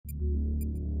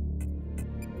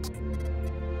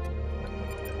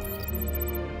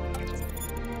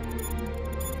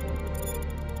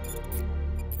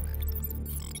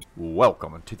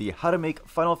Welcome to the How to Make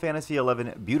Final Fantasy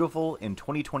XI Beautiful in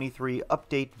 2023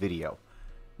 update video.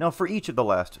 Now for each of the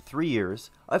last 3 years,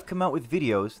 I've come out with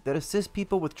videos that assist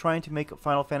people with trying to make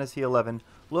Final Fantasy XI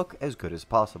look as good as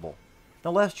possible.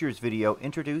 Now last year's video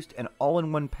introduced an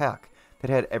all-in-one pack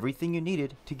that had everything you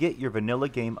needed to get your vanilla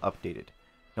game updated.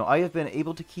 Now I have been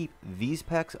able to keep these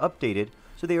packs updated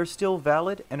so they are still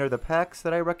valid and are the packs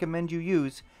that I recommend you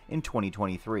use in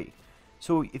 2023.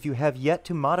 So if you have yet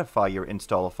to modify your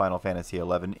install of Final Fantasy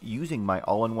XI using my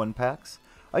all-in-one packs,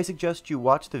 I suggest you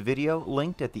watch the video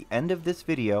linked at the end of this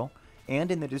video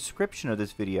and in the description of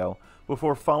this video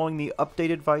before following the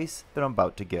update advice that I'm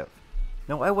about to give.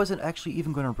 Now I wasn't actually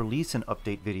even going to release an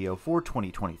update video for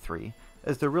 2023,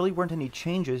 as there really weren't any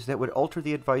changes that would alter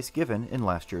the advice given in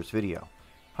last year's video.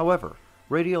 However,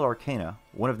 Radial Arcana,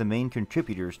 one of the main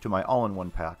contributors to my all-in-one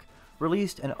pack,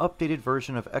 released an updated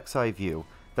version of XI View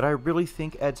that I really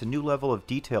think adds a new level of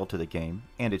detail to the game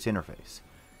and its interface.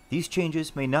 These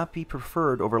changes may not be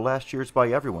preferred over last year's by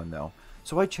everyone though,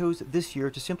 so I chose this year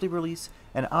to simply release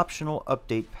an optional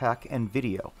update pack and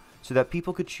video so that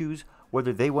people could choose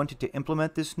whether they wanted to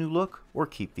implement this new look or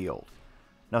keep the old.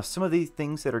 Now some of the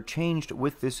things that are changed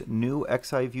with this new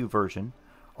XI View version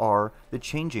are the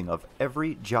changing of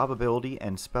every job ability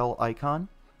and spell icon,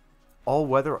 all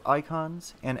weather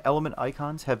icons and element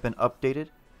icons have been updated,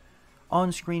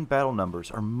 on-screen battle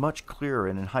numbers are much clearer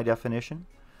and in high definition.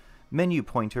 Menu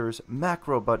pointers,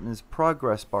 macro buttons,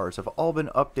 progress bars have all been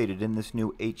updated in this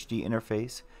new HD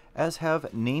interface, as have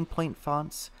nameplate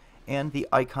fonts and the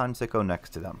icons that go next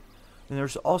to them. And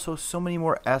there's also so many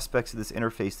more aspects of this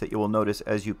interface that you will notice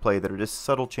as you play that are just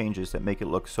subtle changes that make it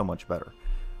look so much better.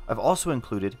 I've also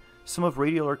included some of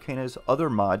Radial Arcana's other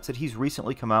mods that he's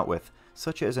recently come out with,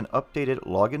 such as an updated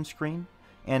login screen,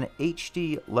 an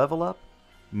HD level up,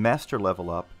 Master Level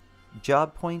Up,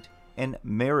 Job Point, and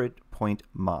Merit Point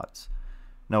mods.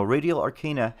 Now Radial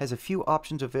Arcana has a few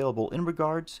options available in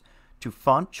regards to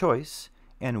font choice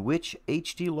and which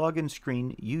HD login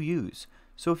screen you use,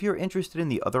 so if you're interested in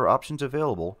the other options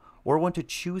available or want to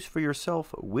choose for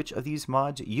yourself which of these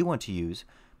mods you want to use,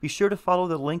 be sure to follow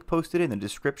the link posted in the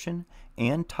description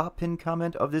and top pinned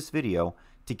comment of this video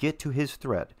to get to his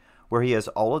thread, where he has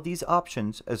all of these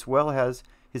options as well as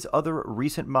his other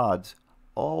recent mods,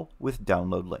 all with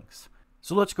download links.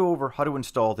 So let's go over how to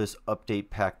install this update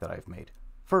pack that I've made.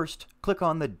 First, click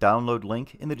on the download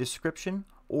link in the description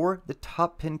or the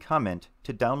top pinned comment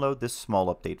to download this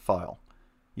small update file.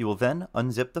 You will then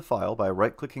unzip the file by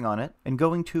right-clicking on it and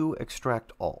going to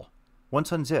Extract All.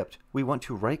 Once unzipped, we want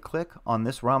to right-click on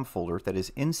this ROM folder that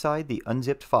is inside the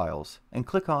unzipped files and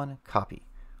click on Copy.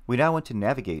 We now want to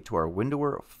navigate to our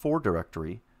Windower 4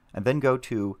 directory and then go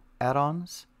to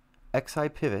Add-ons, XI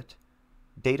Pivot,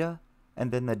 Data, and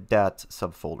then the DATS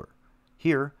subfolder.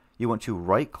 Here, you want to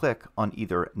right-click on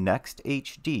either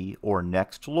NextHD or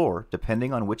NextLore,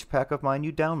 depending on which pack of mine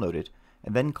you downloaded,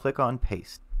 and then click on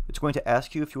Paste. It's going to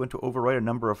ask you if you want to overwrite a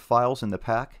number of files in the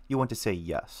pack. You want to say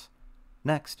yes.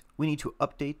 Next, we need to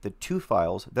update the 2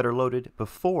 files that are loaded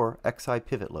before XI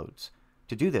Pivot loads.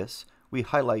 To do this, we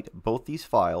highlight both these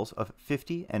files of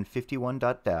 50 and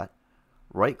 51.dat,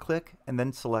 right-click, and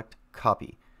then select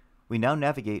Copy. We now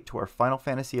navigate to our Final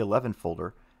Fantasy XI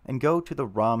folder and go to the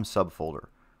ROM subfolder.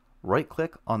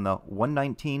 Right-click on the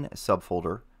 119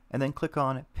 subfolder and then click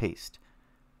on Paste.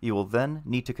 You will then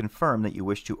need to confirm that you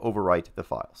wish to overwrite the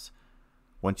files.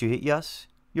 Once you hit yes,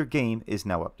 your game is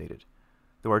now updated.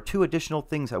 There are 2 additional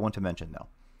things I want to mention though.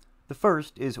 The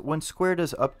first is when Square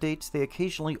does updates, they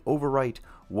occasionally overwrite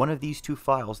one of these 2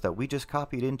 files that we just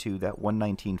copied into that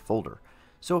 119 folder.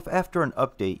 So if after an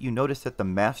update you notice that the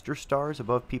master stars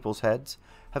above people's heads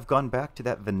have gone back to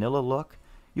that vanilla look,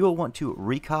 you will want to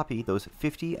recopy those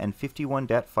 50 and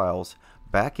 51.dat files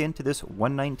back into this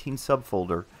 119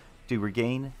 subfolder to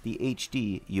regain the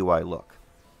HD UI look.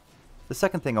 The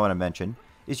second thing I want to mention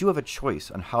is you have a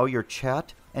choice on how your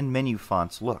chat and menu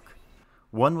fonts look.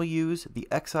 One will use the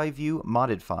XI View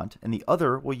modded font and the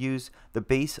other will use the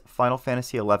base Final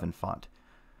Fantasy XI font.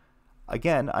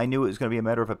 Again, I knew it was going to be a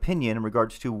matter of opinion in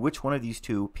regards to which one of these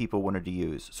 2 people wanted to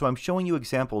use, so I'm showing you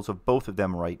examples of both of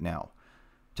them right now.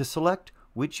 To select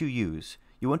which you use,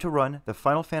 you want to run the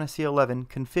Final Fantasy XI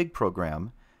config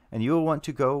program, and you will want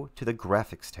to go to the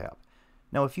Graphics tab.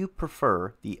 Now if you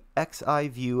prefer the XI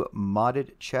View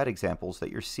modded chat examples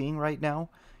that you're seeing right now,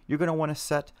 you're going to want to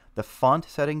set the font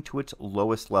setting to its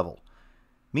lowest level.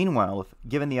 Meanwhile, if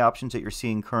given the options that you're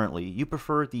seeing currently, you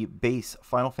prefer the base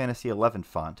Final Fantasy XI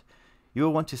font, you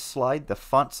will want to slide the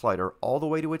font slider all the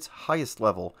way to its highest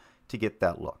level to get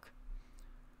that look.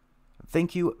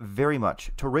 Thank you very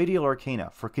much to Radial Arcana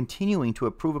for continuing to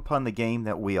improve upon the game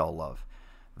that we all love.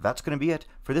 that's going to be it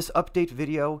for this update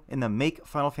video in the Make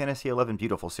Final Fantasy XI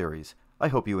Beautiful series. I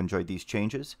hope you enjoyed these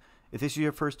changes. If this is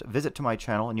your first visit to my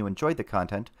channel and you enjoyed the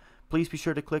content, please be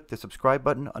sure to click the subscribe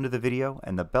button under the video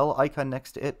and the bell icon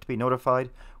next to it to be notified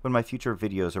when my future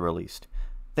videos are released.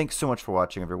 Thanks so much for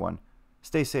watching, everyone.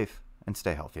 Stay safe and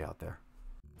stay healthy out there.